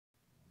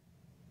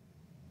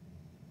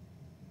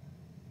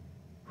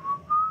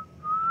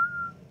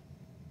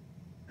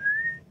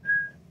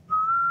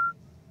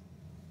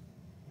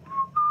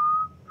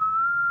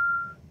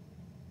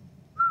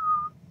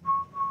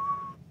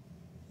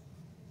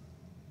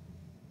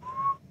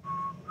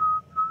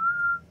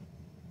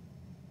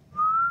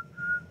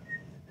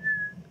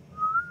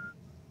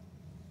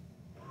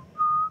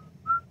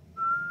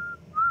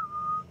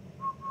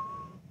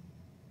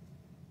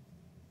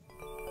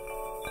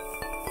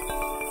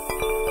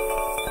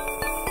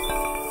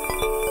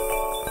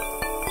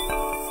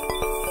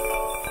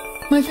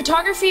My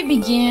photography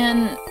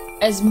began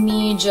as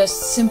me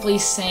just simply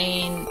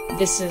saying,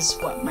 this is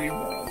what my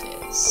world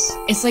is.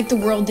 It's like the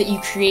world that you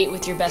create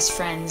with your best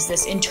friends,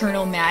 this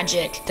internal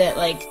magic that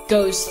like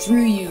goes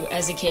through you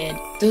as a kid.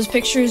 Those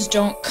pictures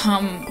don't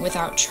come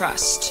without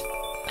trust.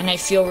 And I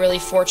feel really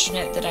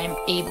fortunate that I'm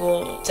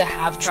able to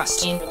have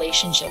trusting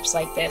relationships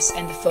like this,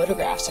 and the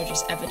photographs are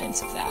just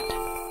evidence of that.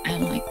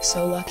 I'm like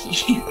so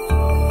lucky.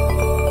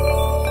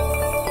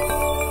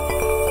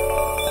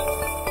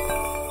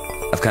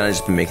 I've kind of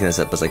just been making this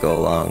up as I go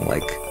along.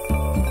 Like,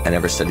 I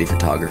never studied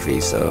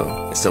photography,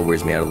 so it still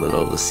weirds me out a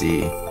little to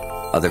see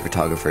other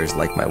photographers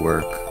like my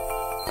work.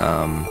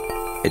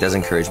 It does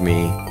encourage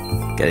me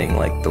getting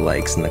like the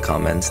likes and the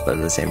comments, but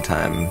at the same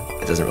time,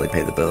 it doesn't really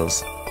pay the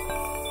bills.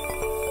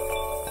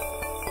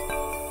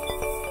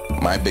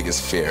 My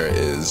biggest fear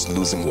is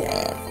losing who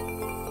I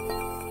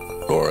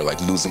am, or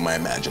like losing my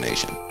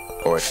imagination,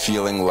 or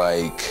feeling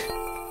like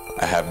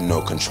I have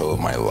no control of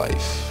my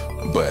life,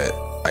 but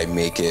I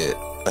make it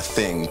a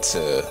thing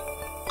to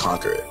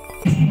conquer it.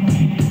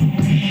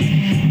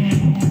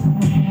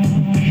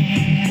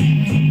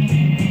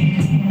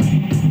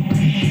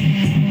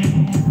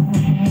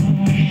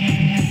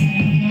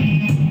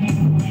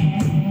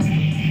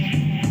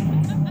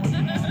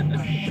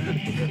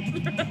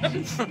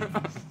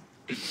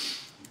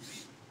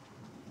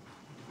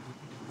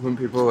 When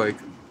people like,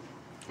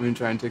 when you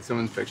try and take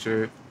someone's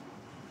picture,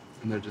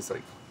 and they're just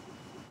like,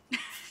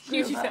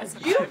 You do that.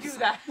 You do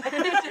that.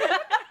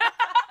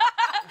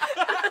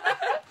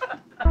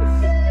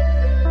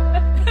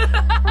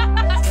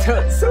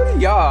 so do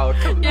y'all.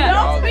 Yeah,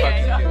 y'all it's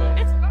okay. fucking do it.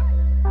 It's fine.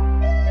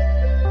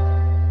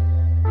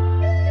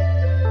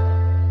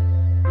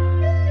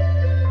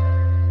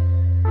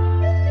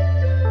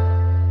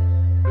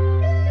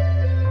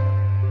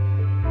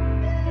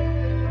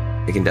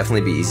 It can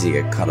definitely be easy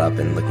to get caught up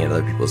in looking at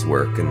other people's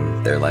work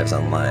and their lives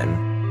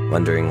online,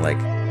 wondering like,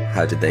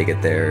 how did they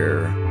get there?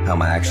 Or how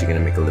am I actually going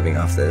to make a living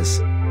off this?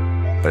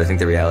 But I think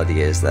the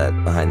reality is that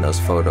behind those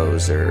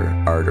photos or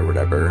art or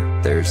whatever,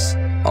 there's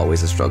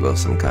always a struggle of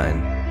some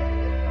kind.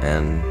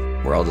 And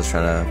we're all just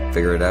trying to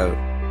figure it out.